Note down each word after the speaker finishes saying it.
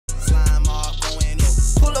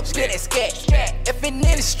spin it, sketch. If it in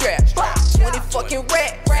the strap, 20 fucking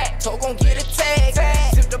rat. Toe gon' get a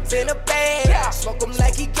tag. Zipped up in a bag. Smoke him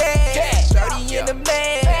like he gas. 30 in the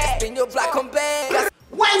man. Spin your block, come back.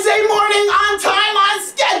 Wednesday morning, on time, on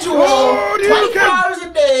schedule. 24 hours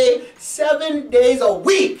a day, 7 days a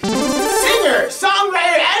week. Singer,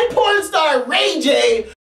 songwriter, and porn star Ray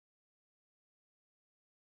J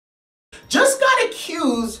just got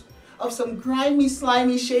accused of some grimy,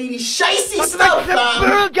 slimy, shady, shicey stuff,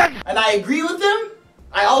 and I agree with him.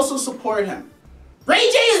 I also support him. Ray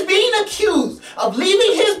J is being accused of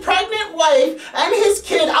leaving his pregnant wife and his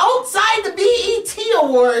kid outside the BET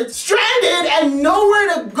Awards, stranded and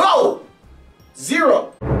nowhere to go.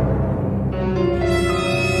 Zero.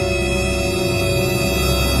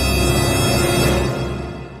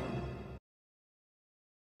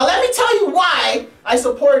 Now let me tell you why I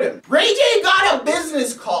support him. Ray J got a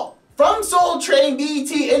business call from Soul Train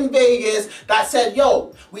BET in Vegas that said,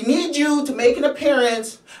 yo, we need you to make an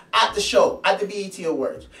appearance at the show, at the BET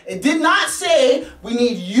Awards. It did not say, we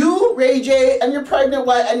need you, Ray J, and your pregnant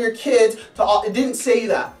wife and your kids to all, it didn't say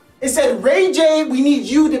that. It said, Ray J, we need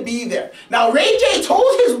you to be there. Now, Ray J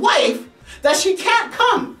told his wife that she can't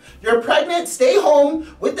come. You're pregnant, stay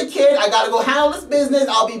home with the kid, I gotta go handle this business,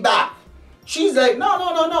 I'll be back. She's like,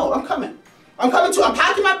 no, I'm coming. I'm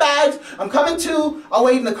packing my bags, I'm coming too, I'll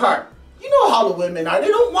wait in the car. You know how the women are, they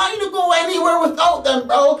don't want you to go anywhere without them,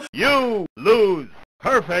 bro. You lose.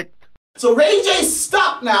 Perfect. So Ray J's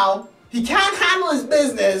stuck now. He can't handle his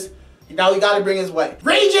business. Now he gotta bring his wife.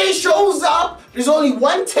 Ray J shows up. There's only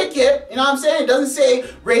one ticket. You know what I'm saying? It doesn't say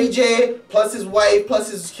Ray J plus his wife plus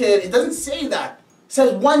his kid. It doesn't say that. It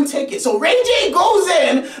says one ticket. So Ray J goes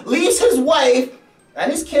in, leaves his wife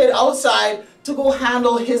and his kid outside to go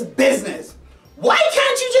handle his business. Why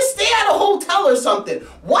can't you just stay at a hotel or something?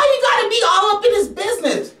 Why you gotta be all up in his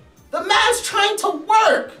business? The man's trying to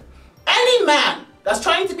work. Any man that's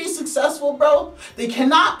trying to be successful, bro, they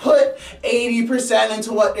cannot put 80%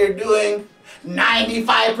 into what they're doing,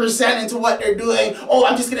 95% into what they're doing. Oh,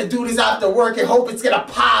 I'm just gonna do this after work and hope it's gonna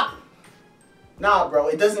pop. Nah, bro,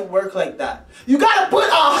 it doesn't work like that. You gotta put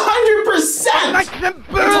 100%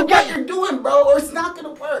 into what you're doing, bro, or it's not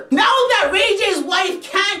gonna work. Now that Ray J's wife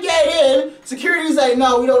can't get in, security's like,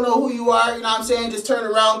 no, we don't know who you are, you know what I'm saying? Just turn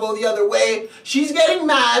around, go the other way. She's getting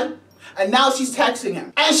mad. And now she's texting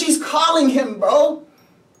him. And she's calling him, bro.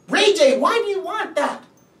 Ray J, why do you want that?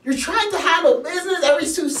 You're trying to handle business. Every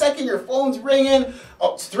 2 seconds your phone's ringing,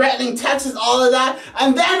 threatening texts, all of that.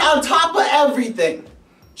 And then on top of everything,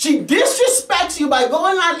 she disrespects you by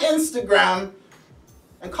going on Instagram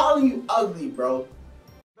and calling you ugly, bro.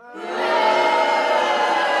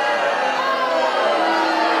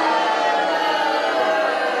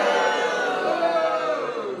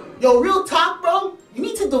 Yo, real talk, bro. You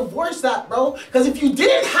need to divorce that, bro. Because if you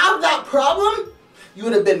didn't have that problem, you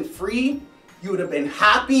would have been free, you would have been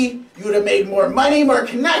happy, you would have made more money, more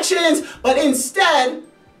connections, but instead,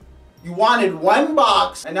 you wanted one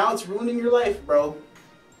box, and now it's ruining your life, bro.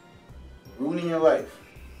 Ruining your life.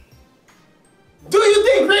 Do you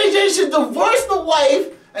think Ray J should divorce the wife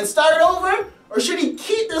and start over? Or should he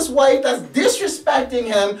keep this wife that's disrespecting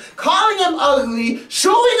him, calling him ugly,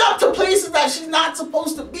 showing up to places that she's not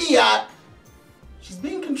supposed to be at? She's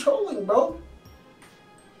being controlling, bro.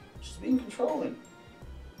 She's being controlling.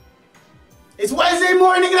 It's Wednesday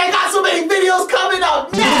morning and I got so many videos coming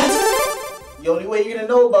up next. The only way you're gonna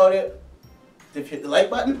know about it is if you hit the like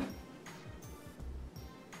button,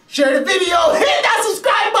 share the video, hit that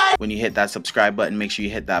subscribe button. When you hit that subscribe button, make sure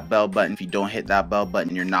you hit that bell button. If you don't hit that bell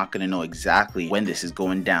button, you're not gonna know exactly when this is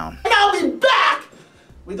going down. And I'll be back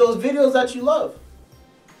with those videos that you love.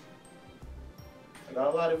 I got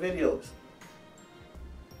a lot of videos.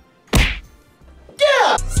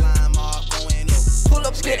 Yeah! Pull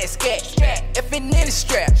up, spin it, sketch. If it in the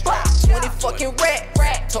strap, 20 fucking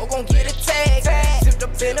rat. Toe gon' get a tag. Zipped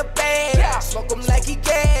up in a bag. Smoke 'em like